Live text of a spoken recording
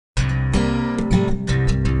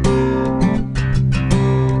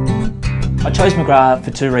I chose McGrath for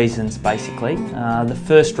two reasons basically. The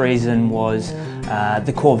first reason was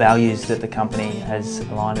the core values that the company has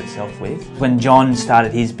aligned itself with. When John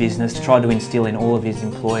started his business, tried to instill in all of his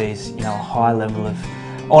employees, a high level of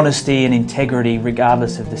honesty and integrity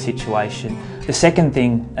regardless of the situation. The second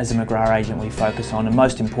thing as a McGrath agent we focus on, and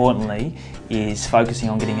most importantly, is focusing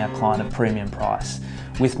on getting our client a premium price.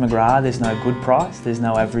 With McGrath there's no good price, there's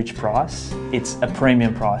no average price, it's a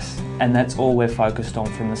premium price, and that's all we're focused on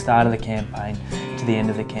from the start of the campaign to the end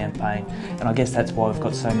of the campaign, and I guess that's why we've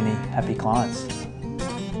got so many happy clients.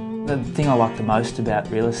 The thing I like the most about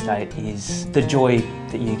real estate is the joy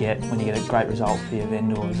that you get when you get a great result for your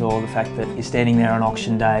vendors, or the fact that you're standing there on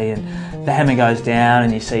auction day and the hammer goes down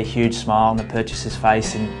and you see a huge smile on the purchaser's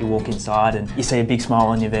face, and you walk inside and you see a big smile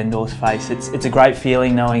on your vendor's face. It's a great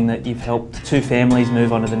feeling knowing that you've helped two families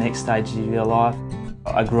move on to the next stage of your life.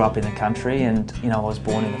 I grew up in the country, and I was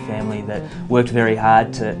born in a family that worked very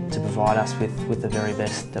hard to provide us with the very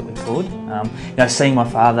best that we could. Seeing my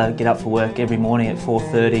father get up for work every morning at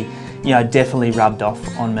 4:30, definitely rubbed off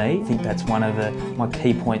on me. I think that's one of my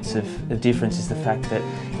key points of difference, is the fact that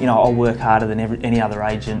I'll work harder than any other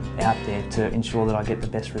agent out there to ensure that I get the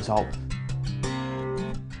best result.